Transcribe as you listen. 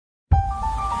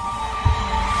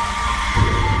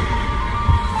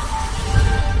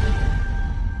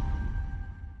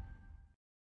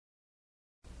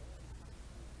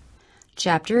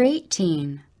Chapter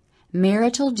 18.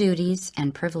 Marital Duties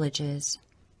and Privileges.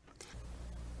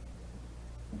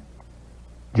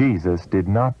 Jesus did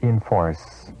not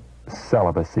enforce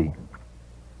celibacy.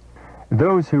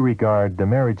 Those who regard the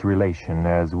marriage relation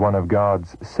as one of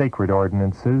God's sacred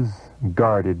ordinances,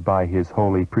 guarded by His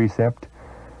holy precept,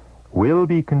 will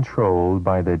be controlled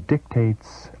by the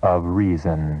dictates of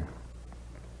reason.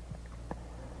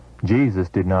 Jesus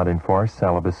did not enforce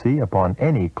celibacy upon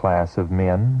any class of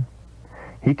men.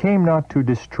 He came not to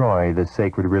destroy the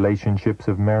sacred relationships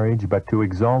of marriage, but to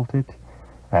exalt it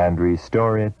and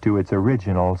restore it to its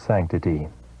original sanctity.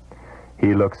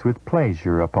 He looks with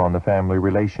pleasure upon the family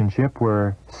relationship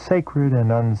where sacred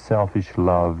and unselfish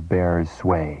love bears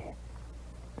sway.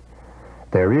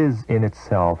 There is in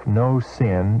itself no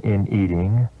sin in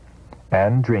eating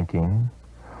and drinking,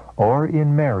 or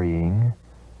in marrying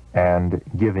and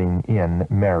giving in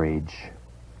marriage.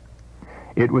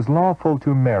 It was lawful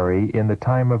to marry in the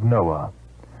time of Noah,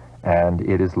 and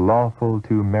it is lawful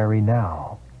to marry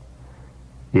now,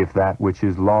 if that which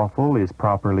is lawful is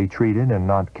properly treated and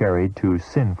not carried to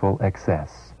sinful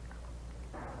excess.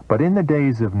 But in the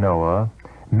days of Noah,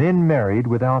 men married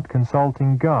without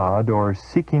consulting God or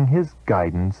seeking His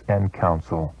guidance and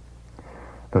counsel.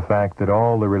 The fact that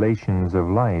all the relations of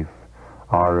life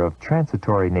are of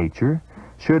transitory nature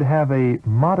should have a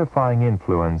modifying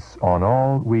influence on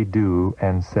all we do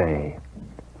and say.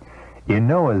 In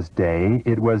Noah's day,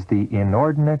 it was the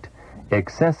inordinate,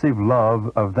 excessive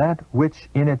love of that which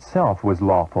in itself was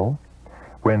lawful,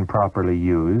 when properly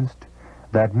used,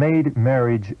 that made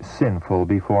marriage sinful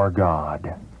before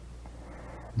God.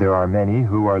 There are many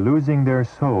who are losing their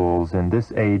souls in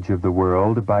this age of the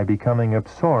world by becoming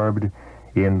absorbed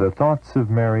in the thoughts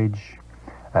of marriage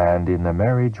and in the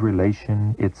marriage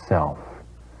relation itself.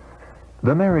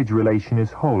 The marriage relation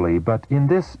is holy, but in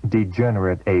this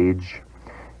degenerate age,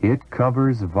 it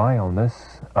covers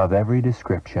vileness of every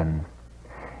description.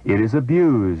 It is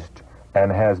abused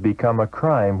and has become a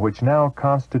crime which now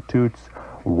constitutes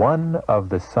one of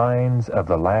the signs of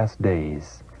the last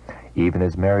days. Even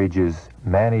as marriages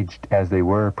managed as they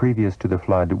were previous to the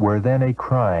flood were then a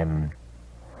crime.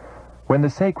 When the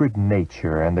sacred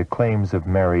nature and the claims of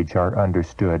marriage are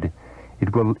understood,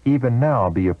 it will even now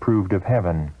be approved of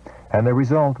heaven, and the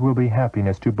result will be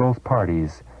happiness to both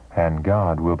parties, and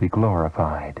God will be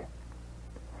glorified.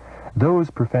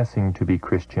 Those professing to be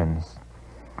Christians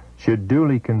should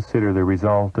duly consider the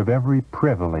result of every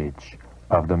privilege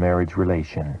of the marriage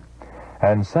relation,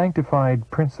 and sanctified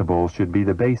principles should be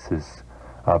the basis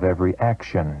of every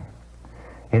action.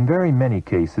 In very many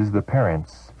cases, the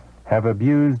parents have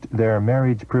abused their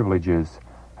marriage privileges,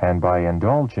 and by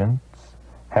indulgence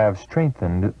have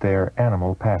strengthened their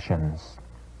animal passions.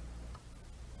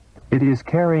 It is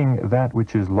carrying that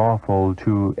which is lawful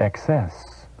to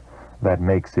excess that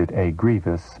makes it a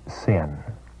grievous sin.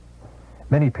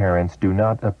 Many parents do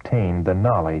not obtain the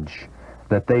knowledge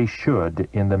that they should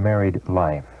in the married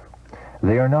life.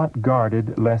 They are not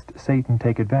guarded lest Satan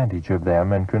take advantage of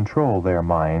them and control their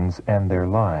minds and their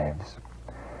lives.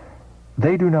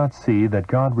 They do not see that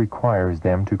God requires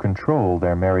them to control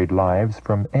their married lives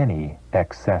from any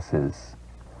excesses.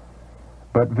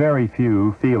 But very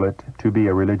few feel it to be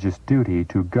a religious duty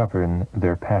to govern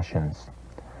their passions.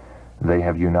 They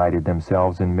have united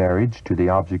themselves in marriage to the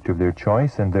object of their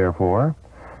choice, and therefore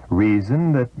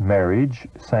reason that marriage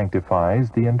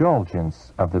sanctifies the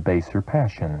indulgence of the baser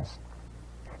passions.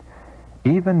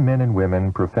 Even men and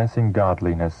women professing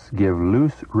godliness give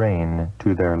loose rein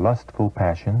to their lustful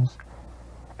passions,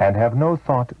 and have no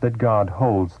thought that God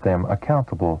holds them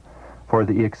accountable for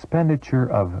the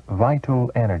expenditure of vital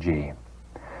energy,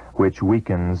 which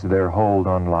weakens their hold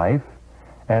on life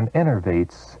and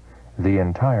enervates the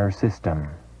entire system.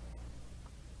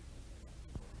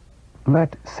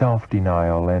 Let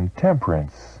self-denial and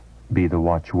temperance be the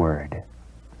watchword.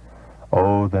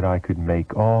 Oh, that I could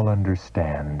make all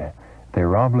understand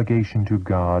their obligation to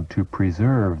God to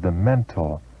preserve the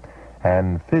mental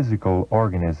and physical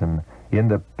organism in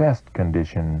the best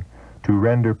condition to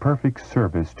render perfect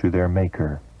service to their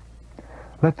Maker.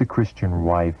 Let the Christian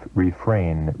wife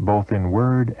refrain, both in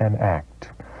word and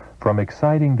act, from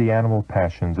exciting the animal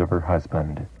passions of her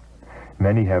husband.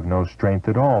 Many have no strength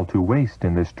at all to waste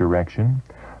in this direction.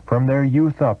 From their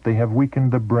youth up they have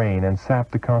weakened the brain and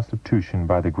sapped the constitution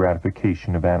by the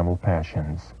gratification of animal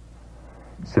passions.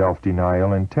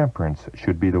 Self-denial and temperance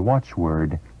should be the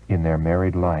watchword in their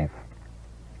married life.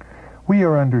 We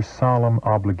are under solemn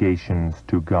obligations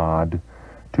to God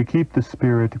to keep the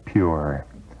spirit pure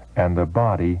and the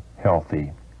body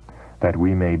healthy, that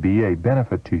we may be a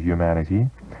benefit to humanity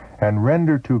and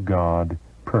render to God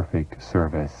perfect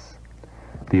service.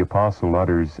 the apostle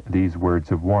utters these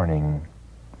words of warning.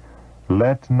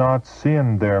 Let not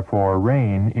sin therefore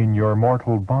reign in your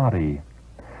mortal body,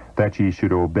 that ye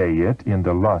should obey it in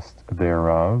the lust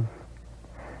thereof.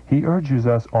 He urges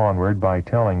us onward by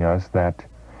telling us that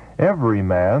every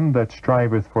man that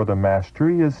striveth for the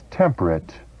mastery is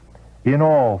temperate in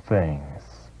all things.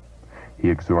 He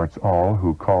exhorts all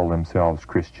who call themselves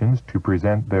Christians to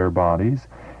present their bodies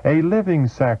a living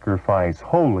sacrifice,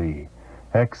 holy,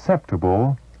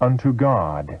 acceptable unto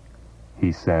God.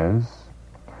 He says,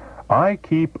 I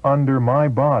keep under my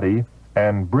body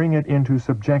and bring it into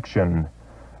subjection,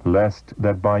 lest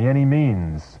that by any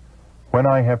means, when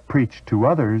I have preached to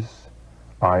others,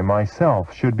 I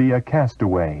myself should be a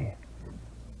castaway.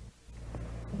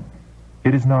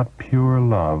 It is not pure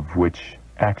love which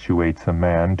actuates a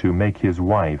man to make his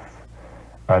wife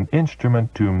an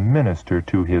instrument to minister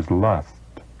to his lust.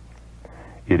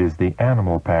 It is the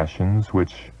animal passions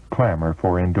which clamor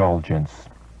for indulgence.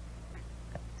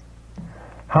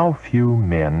 How few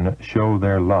men show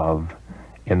their love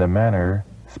in the manner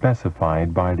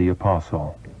specified by the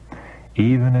apostle,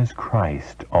 even as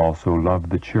Christ also loved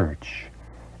the church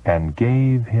and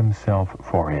gave himself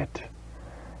for it,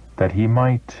 that he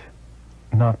might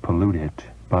not pollute it,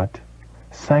 but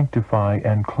sanctify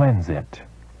and cleanse it,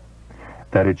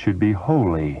 that it should be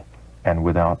holy and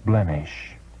without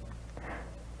blemish.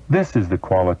 This is the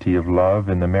quality of love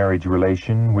in the marriage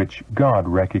relation which God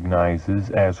recognizes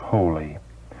as holy.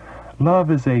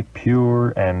 Love is a pure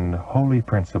and holy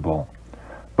principle,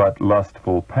 but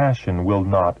lustful passion will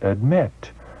not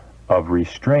admit of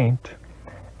restraint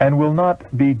and will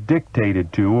not be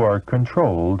dictated to or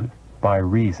controlled by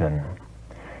reason.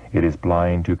 It is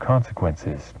blind to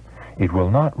consequences. It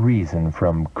will not reason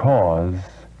from cause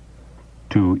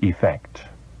to effect.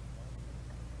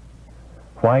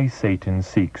 Why Satan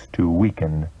seeks to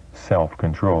weaken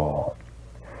self-control.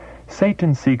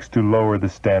 Satan seeks to lower the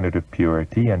standard of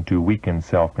purity and to weaken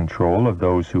self-control of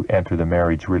those who enter the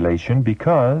marriage relation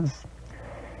because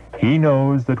he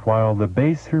knows that while the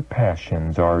baser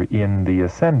passions are in the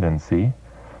ascendancy,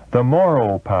 the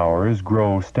moral powers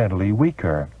grow steadily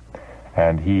weaker,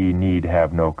 and he need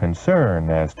have no concern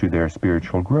as to their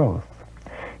spiritual growth.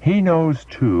 He knows,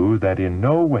 too, that in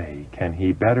no way can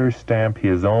he better stamp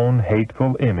his own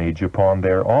hateful image upon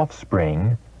their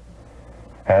offspring,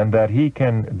 and that he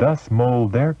can thus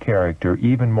mold their character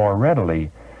even more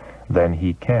readily than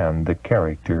he can the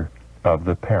character of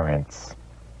the parents.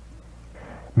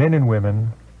 Men and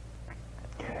women,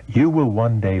 you will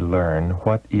one day learn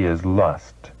what is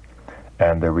lust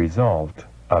and the result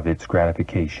of its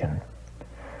gratification.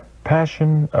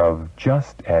 Passion of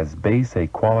just as base a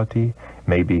quality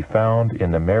may be found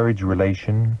in the marriage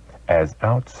relation as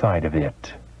outside of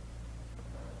it.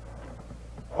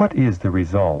 What is the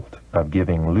result of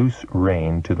giving loose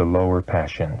rein to the lower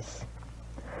passions?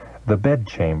 The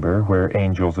bedchamber where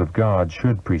angels of God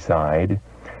should preside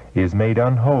is made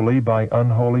unholy by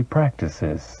unholy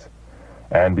practices,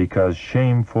 and because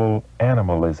shameful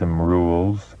animalism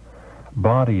rules,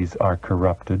 bodies are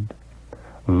corrupted,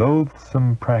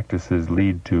 loathsome practices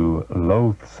lead to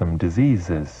loathsome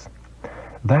diseases.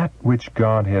 That which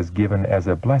God has given as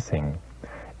a blessing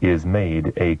is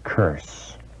made a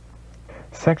curse.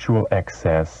 Sexual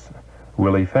excess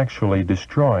will effectually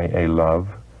destroy a love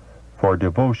for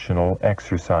devotional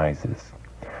exercises,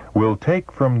 will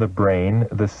take from the brain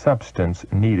the substance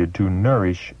needed to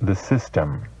nourish the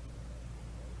system,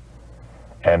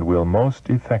 and will most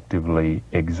effectively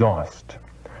exhaust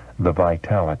the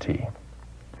vitality.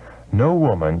 No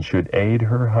woman should aid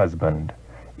her husband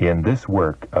in this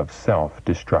work of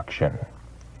self-destruction.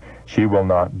 She will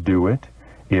not do it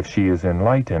if she is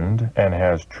enlightened and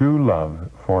has true love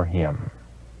for him.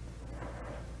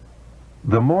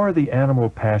 The more the animal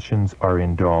passions are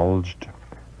indulged,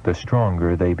 the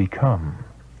stronger they become,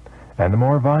 and the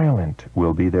more violent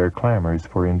will be their clamors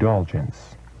for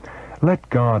indulgence. Let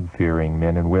God-fearing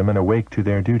men and women awake to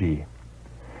their duty.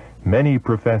 Many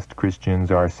professed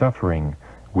Christians are suffering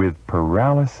with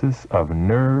paralysis of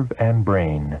nerve and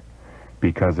brain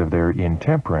because of their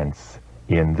intemperance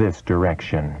in this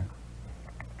direction.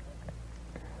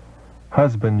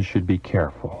 Husbands should be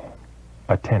careful,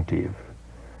 attentive,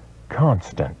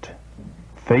 constant,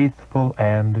 faithful,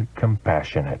 and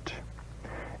compassionate.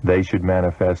 They should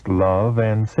manifest love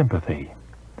and sympathy.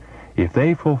 If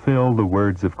they fulfill the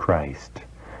words of Christ,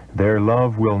 their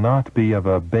love will not be of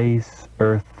a base,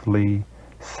 earthly,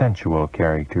 sensual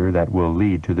character that will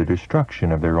lead to the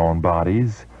destruction of their own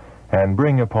bodies and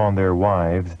bring upon their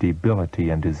wives debility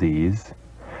and disease.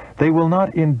 They will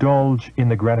not indulge in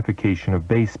the gratification of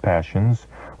base passions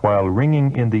while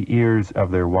ringing in the ears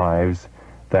of their wives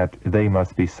that they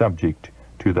must be subject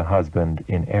to the husband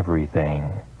in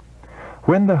everything.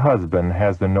 When the husband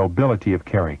has the nobility of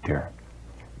character,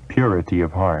 purity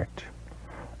of heart,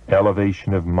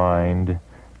 elevation of mind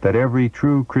that every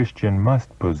true Christian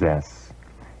must possess,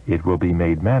 it will be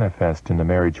made manifest in the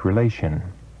marriage relation.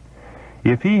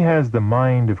 If he has the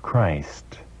mind of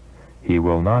Christ, he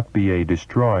will not be a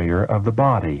destroyer of the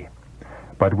body,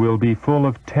 but will be full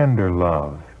of tender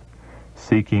love,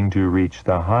 seeking to reach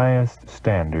the highest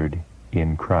standard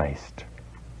in Christ.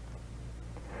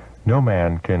 No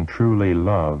man can truly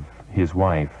love his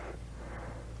wife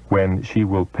when she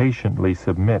will patiently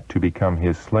submit to become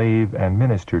his slave and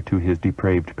minister to his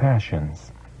depraved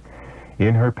passions.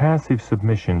 In her passive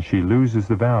submission, she loses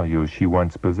the value she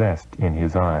once possessed in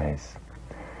his eyes.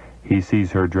 He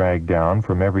sees her dragged down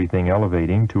from everything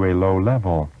elevating to a low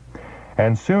level,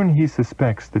 and soon he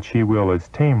suspects that she will as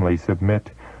tamely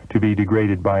submit to be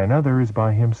degraded by another as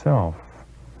by himself.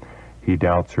 He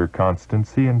doubts her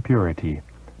constancy and purity,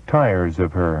 tires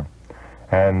of her,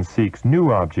 and seeks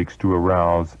new objects to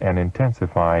arouse and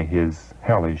intensify his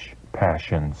hellish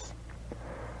passions.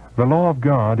 The law of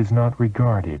God is not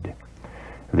regarded.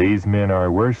 These men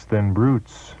are worse than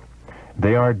brutes.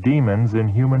 They are demons in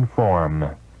human form.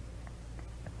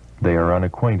 They are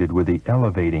unacquainted with the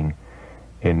elevating,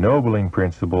 ennobling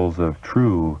principles of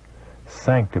true,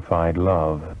 sanctified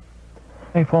love.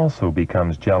 The wife also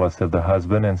becomes jealous of the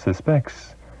husband and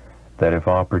suspects that if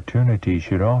opportunity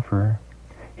should offer,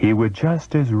 he would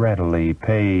just as readily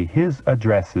pay his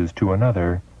addresses to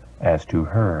another as to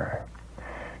her.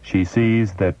 She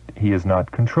sees that he is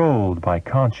not controlled by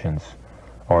conscience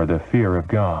or the fear of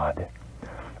God.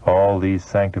 All these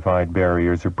sanctified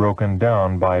barriers are broken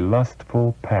down by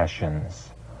lustful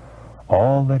passions.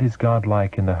 All that is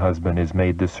godlike in the husband is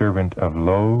made the servant of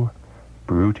low,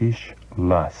 brutish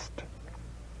lust.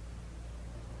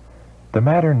 The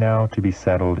matter now to be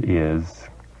settled is,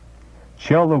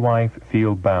 shall the wife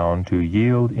feel bound to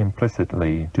yield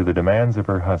implicitly to the demands of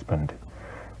her husband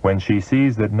when she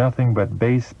sees that nothing but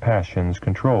base passions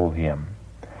control him,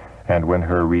 and when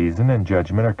her reason and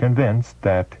judgment are convinced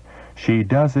that she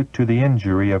does it to the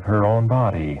injury of her own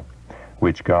body,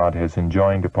 which God has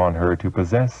enjoined upon her to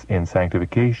possess in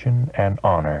sanctification and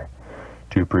honor,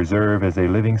 to preserve as a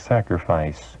living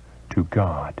sacrifice to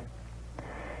God?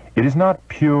 It is not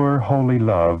pure, holy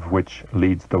love which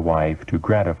leads the wife to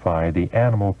gratify the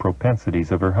animal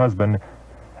propensities of her husband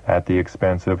at the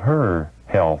expense of her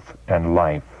health and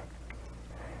life.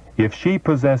 If she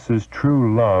possesses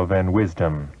true love and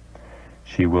wisdom,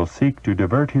 she will seek to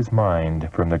divert his mind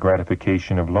from the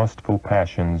gratification of lustful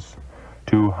passions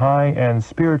to high and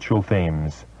spiritual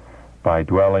themes by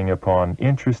dwelling upon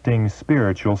interesting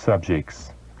spiritual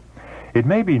subjects. It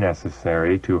may be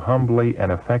necessary to humbly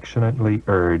and affectionately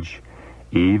urge,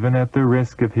 even at the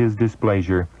risk of his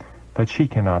displeasure, that she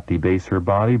cannot debase her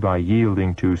body by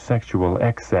yielding to sexual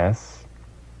excess.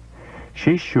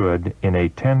 She should, in a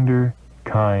tender,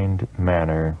 kind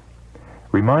manner,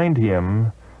 remind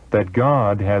him that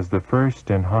God has the first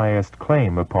and highest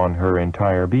claim upon her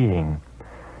entire being,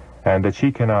 and that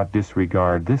she cannot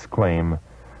disregard this claim,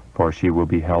 for she will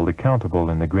be held accountable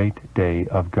in the great day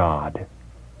of God.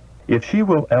 If she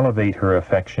will elevate her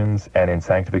affections and in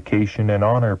sanctification and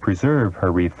honor preserve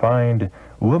her refined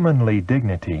womanly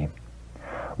dignity,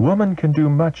 woman can do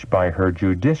much by her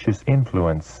judicious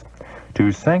influence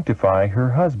to sanctify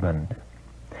her husband,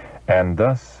 and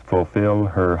thus fulfill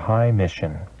her high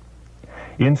mission.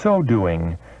 In so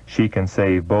doing, she can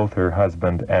save both her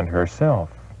husband and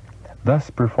herself, thus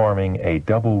performing a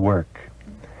double work.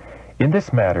 In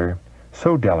this matter,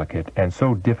 so delicate and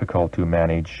so difficult to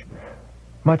manage,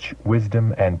 much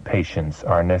wisdom and patience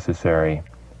are necessary,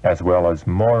 as well as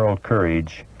moral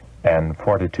courage and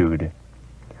fortitude.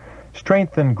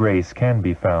 Strength and grace can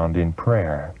be found in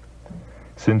prayer.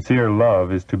 Sincere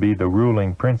love is to be the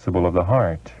ruling principle of the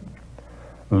heart.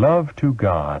 Love to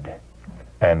God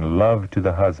and love to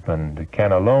the husband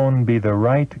can alone be the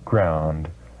right ground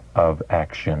of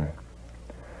action.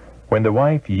 When the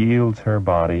wife yields her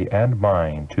body and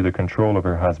mind to the control of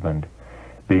her husband,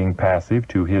 being passive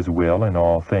to his will in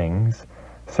all things,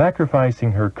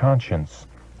 sacrificing her conscience,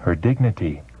 her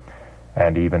dignity,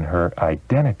 and even her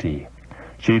identity,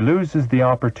 she loses the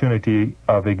opportunity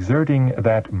of exerting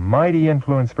that mighty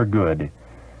influence for good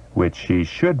which she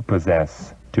should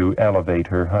possess to elevate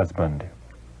her husband.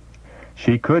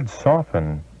 She could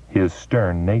soften his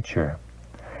stern nature,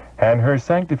 and her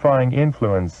sanctifying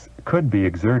influence could be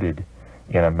exerted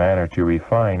in a manner to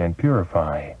refine and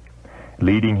purify,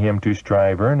 leading him to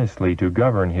strive earnestly to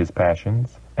govern his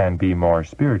passions and be more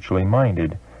spiritually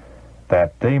minded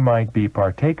that they might be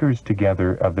partakers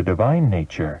together of the divine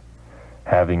nature,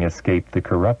 having escaped the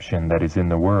corruption that is in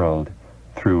the world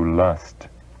through lust.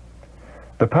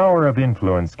 The power of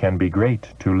influence can be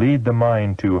great to lead the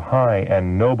mind to high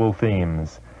and noble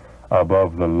themes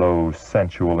above the low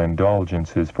sensual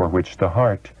indulgences for which the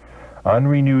heart,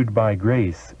 unrenewed by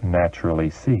grace, naturally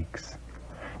seeks.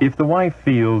 If the wife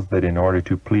feels that in order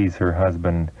to please her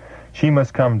husband, she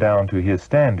must come down to his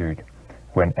standard,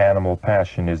 when animal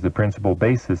passion is the principal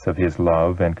basis of his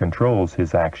love and controls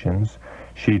his actions,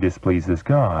 she displeases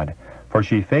God, for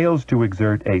she fails to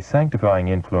exert a sanctifying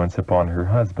influence upon her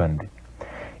husband.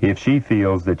 If she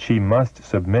feels that she must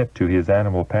submit to his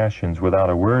animal passions without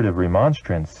a word of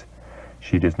remonstrance,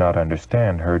 she does not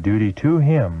understand her duty to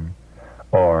him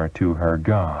or to her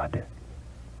God.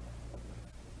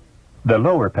 The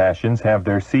lower passions have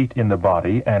their seat in the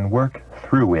body and work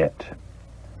through it.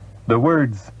 The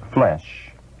words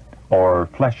flesh, or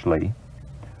fleshly,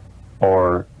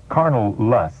 or carnal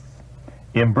lusts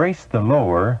embrace the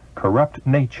lower, corrupt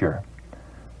nature.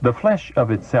 The flesh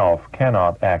of itself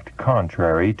cannot act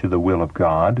contrary to the will of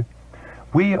God.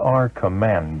 We are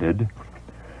commanded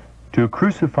to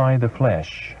crucify the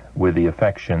flesh with the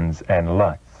affections and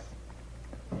lusts.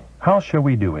 How shall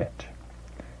we do it?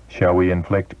 Shall we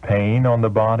inflict pain on the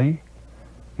body?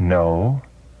 No,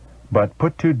 but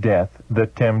put to death the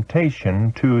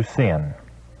temptation to sin.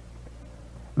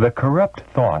 The corrupt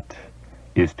thought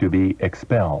is to be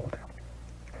expelled.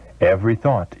 Every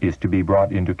thought is to be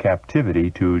brought into captivity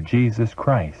to Jesus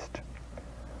Christ.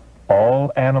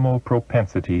 All animal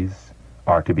propensities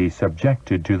are to be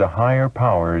subjected to the higher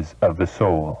powers of the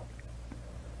soul.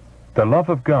 The love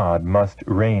of God must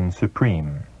reign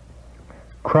supreme.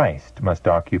 Christ must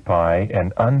occupy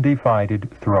an undivided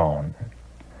throne.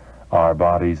 Our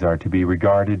bodies are to be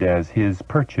regarded as his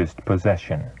purchased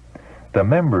possession. The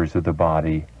members of the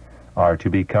body are to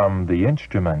become the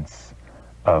instruments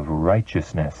of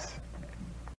righteousness.